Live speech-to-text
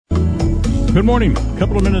Good morning. A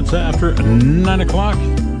couple of minutes after 9 o'clock.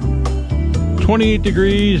 28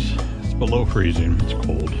 degrees. It's below freezing. It's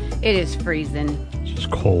cold. It is freezing. It's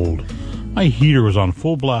just cold. My heater was on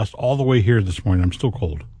full blast all the way here this morning. I'm still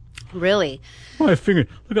cold. Really? Well, I figured,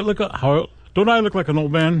 look at how, don't I look like an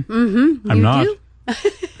old man? Mm-hmm. I'm not.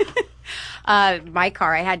 My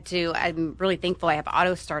car, I'm really thankful I have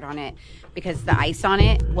auto start on it because the ice on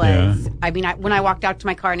it was, when I walked out to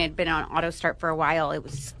my car and it had been on auto start for a while, it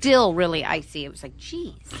was still really icy. It was like,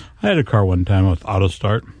 geez. I had a car one time with auto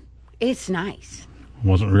start. It's nice. It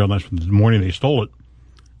wasn't real nice. The morning they stole it.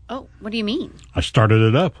 Oh, what do you mean? I started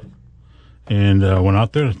it up and went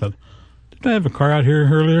out there and I thought, didn't I have a car out here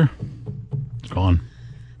earlier? It's gone.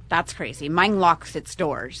 That's crazy. Mine locks its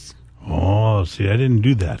doors. Oh, see, I didn't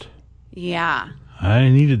do that. Yeah. I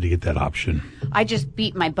needed to get that option. I just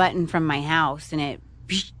beat my button from my house and it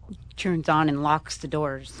turns on and locks the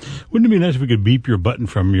doors. Wouldn't it be nice if we could beep your button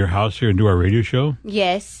from your house here and do our radio show?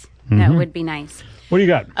 Yes, that would be nice. What do you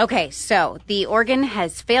got? Okay, so the Oregon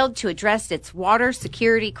has failed to address its water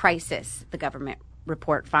security crisis, the government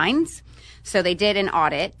report finds. So they did an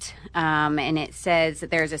audit, and it says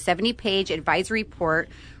that there's a 70-page advisory report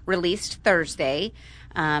released Thursday,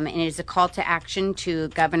 and it is a call to action to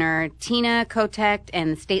Governor Tina Kotek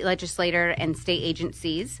and the state legislator and state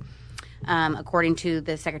agencies. According to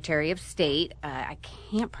the Secretary of State, I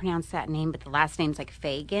can't pronounce that name, but the last name's like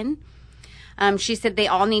Fagan. She said they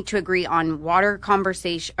all need to agree on water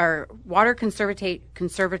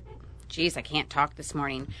geez, I can't talk this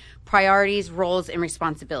morning. Priorities, roles, and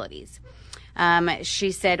responsibilities.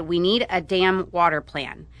 She said, we need a damn water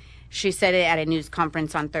plan. She said it at a news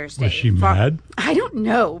conference on Thursday. Was she mad? I don't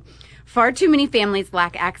know. Far too many families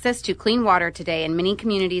lack access to clean water today, and many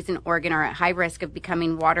communities in Oregon are at high risk of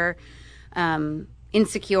becoming water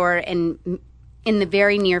insecure and in the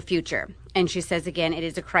very near future. And she says, again, it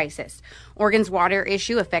is a crisis. Oregon's water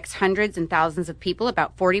issue affects hundreds and thousands of people.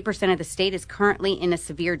 About 40% of the state is currently in a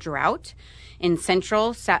severe drought. In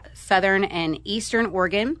central, southern, and eastern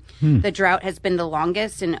Oregon, the drought has been the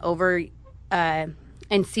longest and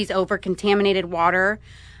sees over contaminated water.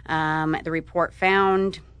 The report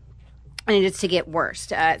found, and it is to get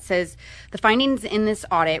worse. It says the findings in this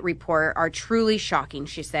audit report are truly shocking.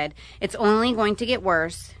 She said it's only going to get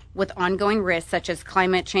worse with ongoing risks such as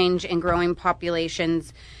climate change and growing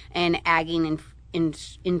populations and agging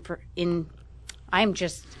I'm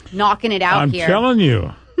just knocking it out here. I'm telling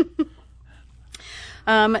you.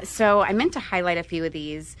 So I meant to highlight a few of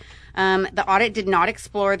these. The audit did not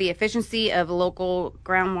explore the efficiency of local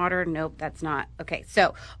groundwater. Nope, that's not. Okay,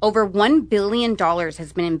 so over $1 billion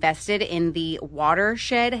has been invested in the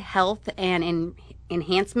watershed health and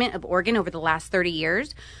enhancement of Oregon over the last 30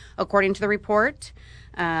 years, according to the report.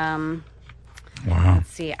 Wow. Let's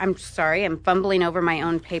see. I'm sorry. I'm fumbling over my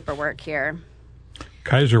own paperwork here.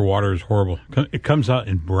 Kaiser water is horrible. It comes out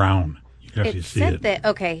in brown. You can actually see it.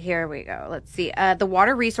 Okay, here we go. Let's see. The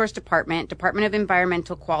Water Resource Department, Department of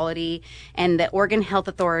Environmental Quality, and the Oregon Health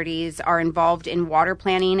Authorities are involved in water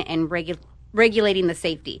planning and regulating the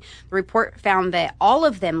safety. The report found that all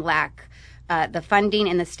of them lack the funding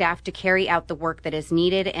and the staff to carry out the work that is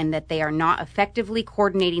needed and that they are not effectively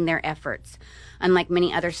coordinating their efforts. Unlike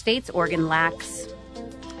many other states, Oregon lacks.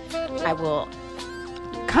 I will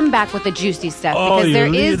come back with the juicy stuff because there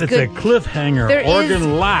is good. It's a cliffhanger.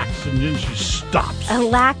 Oregon lacks, and then she stops.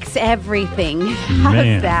 Lacks everything.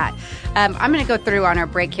 How's that? I'm going to go through on our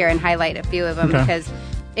break here and highlight a few of them because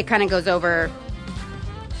it kind of goes over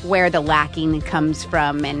where the lacking comes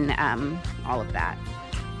from and all of that.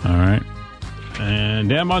 All right. And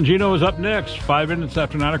Dan Bongino is up next. 5 minutes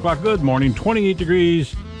after 9 o'clock. Good morning. 28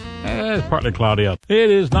 degrees. It's partly cloudy out.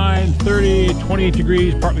 It is 9:30, 28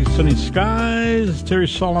 degrees, partly sunny skies. Terry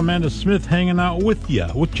Salamanda Smith hanging out with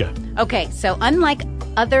ya. Okay, so unlike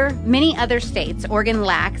many other states, Oregon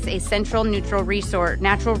lacks a central natural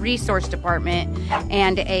resource department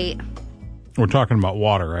and a... We're talking about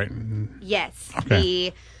water, right? Yes.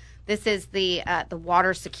 Okay. This is the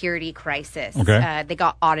water security crisis. Okay. They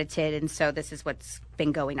got audited, and so this is what's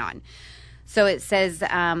been going on. So it says...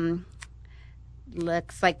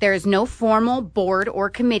 looks like there is no formal board or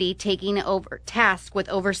committee taking over task with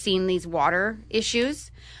overseeing these water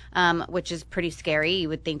issues, which is pretty scary. You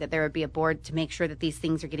would think that there would be a board to make sure that these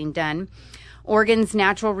things are getting done. Oregon's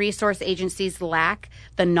natural resource agencies lack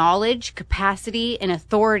the knowledge, capacity, and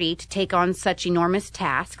authority to take on such enormous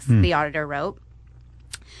tasks, the auditor wrote.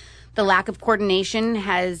 The lack of coordination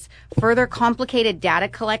has further complicated data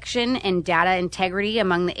collection and data integrity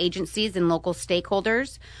among the agencies and local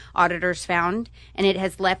stakeholders, auditors found, and it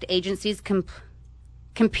has left agencies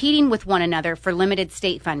competing with one another for limited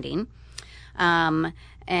state funding.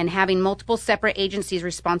 And having multiple separate agencies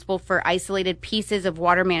responsible for isolated pieces of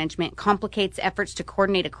water management complicates efforts to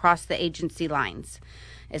coordinate across the agency lines,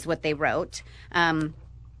 is what they wrote.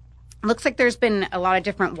 Looks like there's been a lot of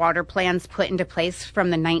different water plans put into place from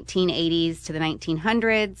the 1980s to the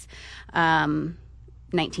 1900s,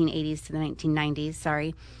 1980s to the 1990s,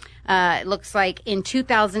 sorry. It looks like in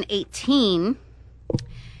 2018,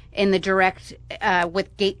 in the direct with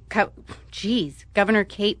Governor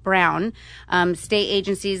Kate Brown, state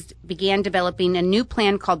agencies began developing a new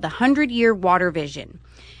plan called the 100-Year Water Vision.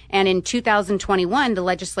 And in 2021, the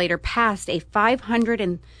legislature passed a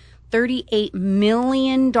 $538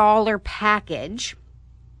 million package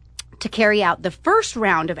to carry out the first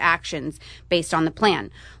round of actions based on the plan,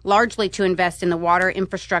 largely to invest in the water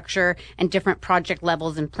infrastructure and different project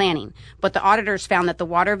levels and planning. But the auditors found that the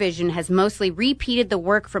Water Vision has mostly repeated the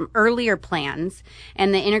work from earlier plans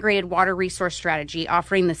and the Integrated Water Resource Strategy,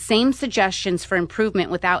 offering the same suggestions for improvement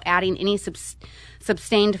without adding any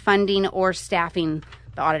sustained funding or staffing,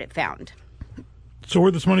 the audit found. So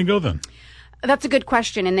where'd this money go then? That's a good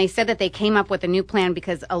question. And they said that they came up with a new plan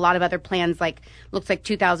because a lot of other plans, like looks like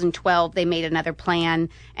 2012, they made another plan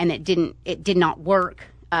and it did not work.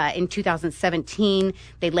 In 2017,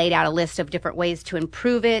 they laid out a list of different ways to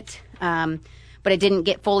improve it. But it didn't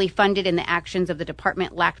get fully funded, and the actions of the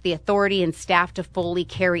department lacked the authority and staff to fully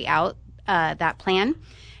carry out that plan.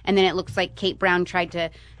 And then it looks like Kate Brown tried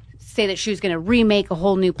to say that she was going to remake a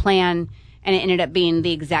whole new plan, and it ended up being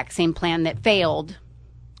the exact same plan that failed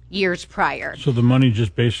years prior. So the money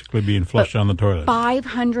just basically being flushed down the toilet.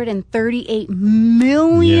 $538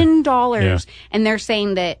 million. Yeah. And they're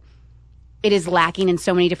saying that it is lacking in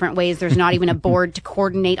so many different ways. There's not even a board to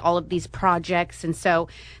coordinate all of these projects. And so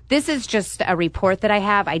this is just a report that I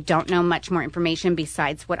have. I don't know much more information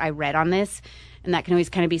besides what I read on this. And that can always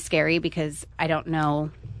kind of be scary because I don't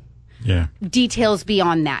know details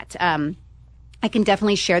beyond that. I can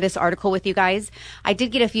definitely share this article with you guys. I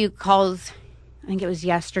did get a few calls, I think it was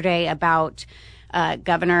yesterday, about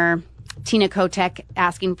Governor Tina Kotek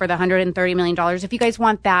asking for the $130 million. If you guys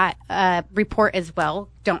want that report as well,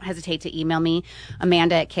 don't hesitate to email me,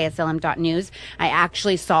 Amanda@KSLM.news. I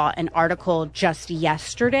actually saw an article just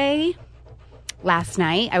yesterday, last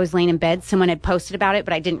night. I was laying in bed. Someone had posted about it,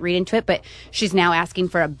 but I didn't read into it. But she's now asking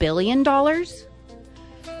for $1 billion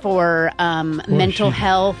for mental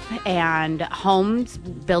health and homes,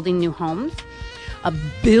 building new homes. $1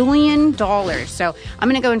 billion. So I'm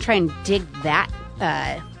going to go and try and dig that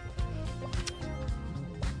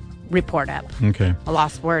report up. Okay. I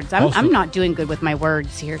lost words. I'm not doing good with my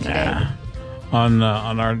words here today. On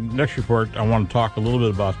our next report, I want to talk a little bit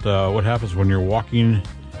about what happens when you're walking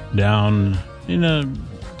down in a...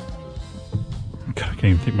 God, I can't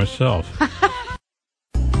even think myself.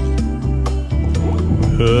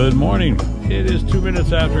 Good morning. It is 2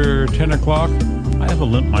 minutes after 10 o'clock. I have a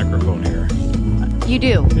limp microphone here. You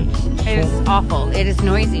do. It is awful. It is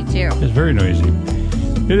noisy, too. It's very noisy.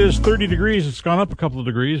 It is 30 degrees. It's gone up a couple of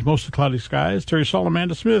degrees. Mostly cloudy skies. Terry Saul,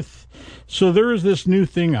 Amanda Smith. So there is this new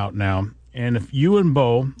thing out now. And if you and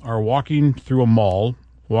Bo are walking through a mall,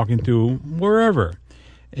 walking through wherever,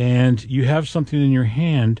 and you have something in your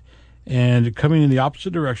hand, and coming in the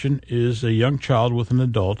opposite direction is a young child with an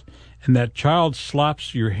adult, and that child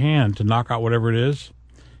slaps your hand to knock out whatever it is,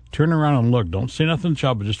 turn around and look. Don't say nothing to the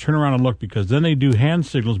child, but just turn around and look, because then they do hand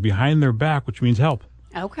signals behind their back, which means help.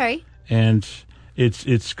 Okay. And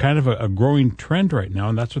it's kind of a growing trend right now,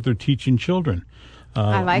 and that's what they're teaching children.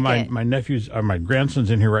 I like it. My nephew's, my grandson's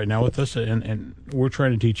in here right now with us, and we're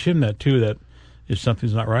trying to teach him that too, that if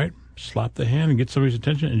something's not right, slap the hand and get somebody's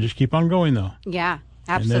attention and just keep on going, though. Yeah,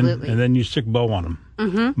 absolutely. And then you stick Bo on him.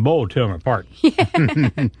 Mm-hmm. Bo will tear him apart.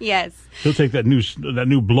 Yes. He'll take that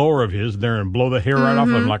new blower of his there and blow the hair right off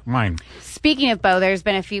of him like mine. Speaking of Bo, there's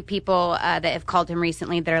been a few people that have called him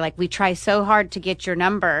recently that are like, we try so hard to get your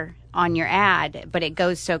number on your ad, but it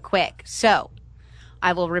goes so quick. So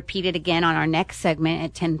I will repeat it again on our next segment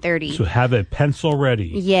at 10:30. So have a pencil ready.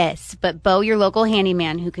 Yes, but Bo, your local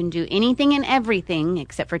handyman who can do anything and everything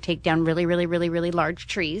except for take down really, really, really, really large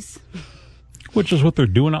trees. Which is what they're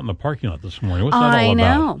doing out in the parking lot this morning. What's that all about? I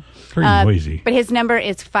know. Very noisy. But his number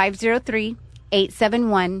is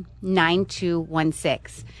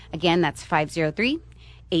 503-871-9216. Again, that's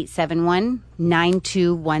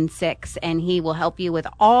 503-871-9216. And he will help you with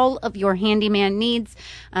all of your handyman needs.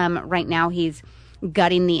 Right now, he's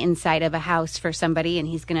gutting the inside of a house for somebody, and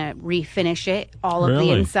he's going to refinish it, all of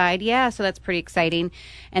the inside. Yeah, so that's pretty exciting.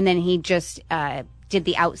 And then he just did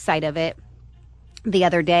the outside of it the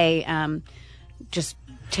other day, just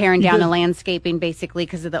tearing down the landscaping basically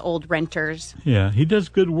because of the old renters. Yeah, he does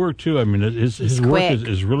good work too. I mean, his work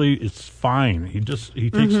is really, it's fine. He takes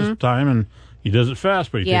his time and he does it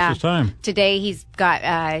fast, but he takes his time. Today he's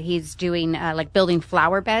doing like building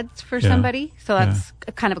flower beds for somebody, so that's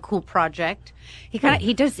kind of a cool project.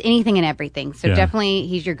 He does anything and everything, so definitely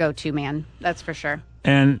he's your go-to man. That's for sure.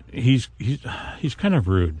 And he's kind of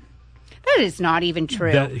rude. That is not even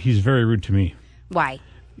true. He's very rude to me. Why?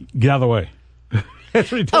 Get out of the way. That's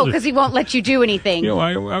what he tells me. Because he won't let you do anything. You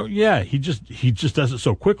know, he just does it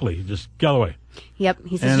so quickly. He just get out of the way. Yep.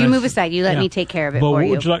 He says, you move aside. You let me take care of it for you.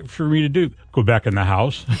 What would you like for me to do? Go back in the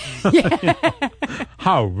house?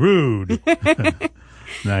 How rude.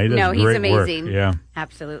 No, he's amazing. Work. Yeah.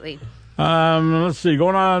 Absolutely. Let's see.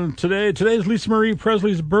 Going on today. Today's Lisa Marie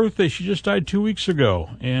Presley's birthday. She just died 2 weeks ago.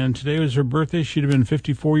 And today was her birthday. She'd have been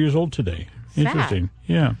 54 years old today. Sad. Interesting.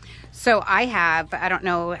 Yeah. So I don't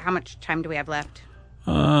know, how much time do we have left?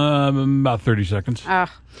 About 30 seconds.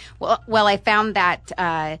 Well, I found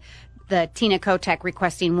that the Tina Kotek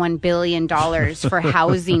requesting $1 billion for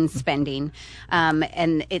housing spending,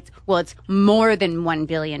 and it's more than $1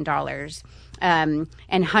 billion,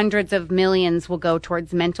 and hundreds of millions will go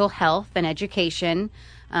towards mental health and education.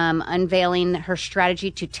 Unveiling her strategy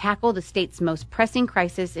to tackle the state's most pressing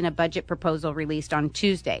crisis in a budget proposal released on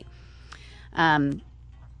Tuesday.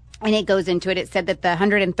 And it goes into it. It said that the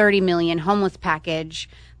 $130 million homeless package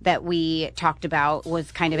that we talked about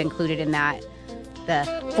was kind of included in that. The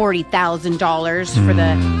 $40,000 for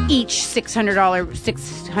the each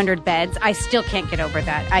 $600 beds. I still can't get over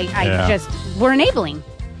that. We're enabling.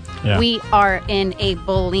 Yeah. We are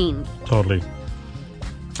enabling. Totally.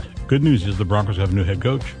 Good news is the Broncos have a new head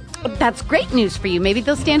coach. That's great news for you. Maybe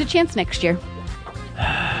they'll stand a chance next year.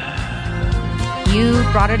 You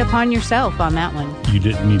brought it upon yourself on that one. You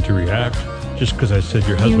didn't need to react just because I said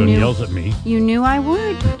your husband yells at me. You knew I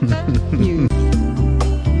would.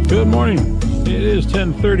 Good morning. It is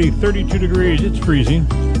 10:30, 32 degrees. It's freezing.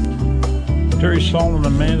 Terry Saul and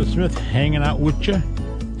Amanda Smith hanging out with you.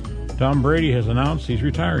 Tom Brady has announced he's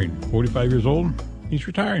retiring. 45 years old. He's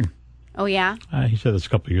retiring. Oh, yeah? He said this a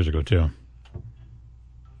couple of years ago, too.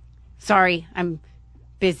 Sorry, I'm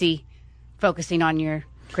busy focusing on your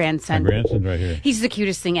grandson. My grandson's right here. He's the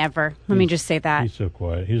cutest thing ever. Let me just say that. He's so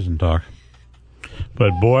quiet. He doesn't talk.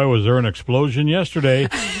 But boy, was there an explosion yesterday.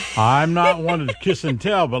 I'm not one to kiss and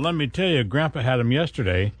tell, but let me tell you, Grandpa had him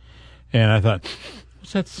yesterday, and I thought,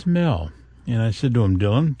 what's that smell? And I said to him,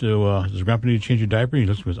 Dylan, does Grandpa need to change your diaper? And he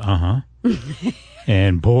looks and goes, uh-huh.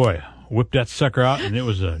 And boy, whipped that sucker out, and it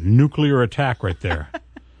was a nuclear attack right there.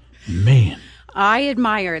 Man. I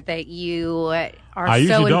admire that you are I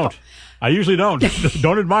usually don't.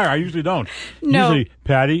 Don't admire. I usually don't. No. Usually,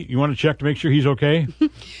 Patty, you want to check to make sure he's okay?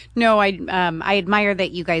 No, I admire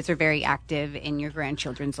that you guys are very active in your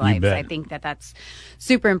grandchildren's lives. I think that that's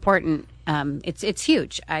super important. It's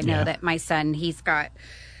huge. I know that my son, he's got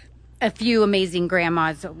a few amazing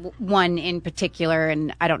grandmas, one in particular,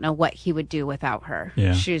 and I don't know what he would do without her.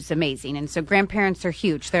 Yeah. She's amazing. And so grandparents are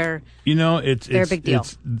huge. They're a big deal.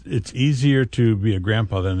 It's easier to be a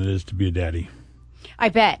grandpa than it is to be a daddy. I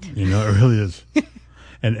bet. It really is.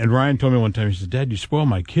 And Ryan told me one time, he said, Dad, you spoil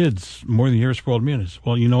my kids more than you ever spoiled me. And I said,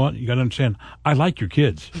 well, you know what? You got to understand, I like your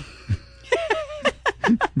kids.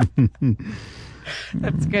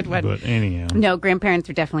 That's a good one. But anyhow. No, grandparents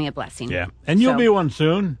are definitely a blessing. Yeah. And you'll be one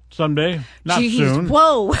soon, someday. Not soon.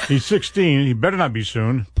 Whoa. He's 16. He better not be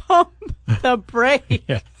soon. Pump the brakes.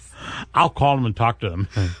 Yes. I'll call him and talk to him.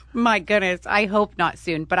 My goodness. I hope not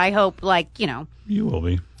soon, but I hope, You will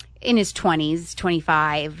be. In his 20s,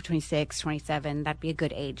 25, 26, 27. That'd be a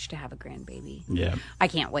good age to have a grandbaby. Yeah. I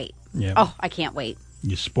can't wait. Yeah. Oh, I can't wait.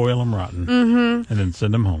 You spoil them rotten. Mm-hmm. And then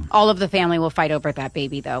send them home. All of the family will fight over that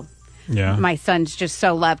baby, though. Yeah. My son's just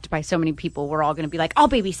so loved by so many people. We're all going to be like, I'll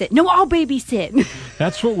babysit. No, I'll babysit.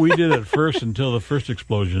 That's what we did at first until the first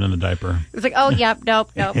explosion in the diaper. It was like, oh, yep,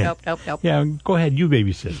 nope. Yeah, go ahead, you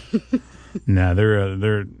babysit. Nah,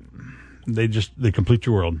 they complete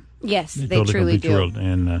your world. Yes, they totally truly complete your world.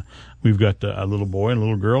 And we've got a little boy and a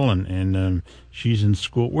little girl, and she's in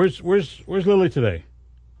school. Where's Lily today?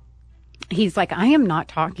 He's like, I am not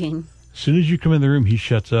talking. As soon as you come in the room, he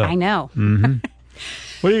shuts up. I know. Mm-hmm.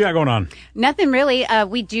 What do you got going on? Nothing really.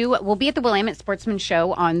 We'll be at the Willamette Sportsman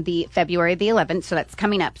Show on the February the 11th, so that's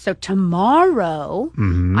coming up. So tomorrow,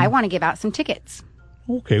 I want to give out some tickets.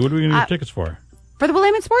 Okay, what are we going to give tickets for? For the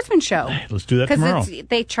Willamette Sportsman Show. Hey, let's do that tomorrow. Because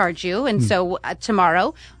they charge you, and so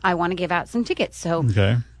tomorrow I want to give out some tickets. So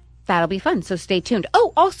okay. that'll be fun. So stay tuned.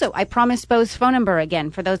 Oh, also, I promised Bo's phone number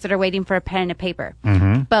again for those that are waiting for a pen and a paper.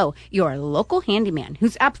 Mm-hmm. Bo, your local handyman,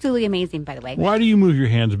 who's absolutely amazing, by the way. Why do you move your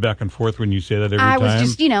hands back and forth when you say that every time? I was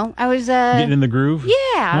just, getting in the groove?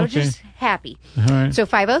 Yeah, I was just happy. All right. So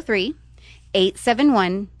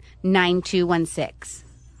 503-871-9216.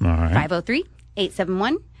 All right.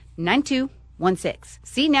 503-871-9216.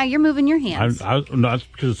 See, now you're moving your hands. No, that's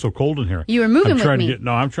because it's so cold in here. You were moving with me.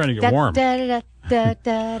 I'm trying to get warm. You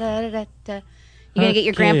gonna get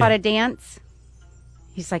your grandpa to dance?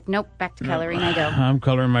 He's like, nope, back to coloring I go. I'm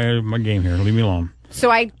coloring my game here. Leave me alone.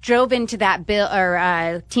 So I drove into that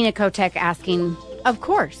Tina Kotek asking, of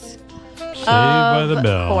course. Saved by the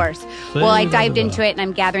Bell. Of course. Well, I dived into it and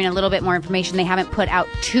I'm gathering a little bit more information. They haven't put out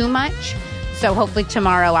too much. So hopefully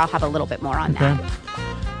tomorrow I'll have a little bit more on that.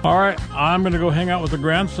 All right, I'm going to go hang out with the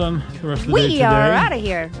grandson the rest of the day today. We are out of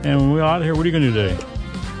here. And when we're out of here, what are you going to do today?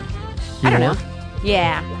 I don't know.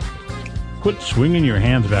 Yeah. Quit swinging your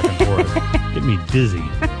hands back and forth. Get me dizzy.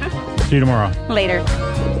 See you tomorrow. Later.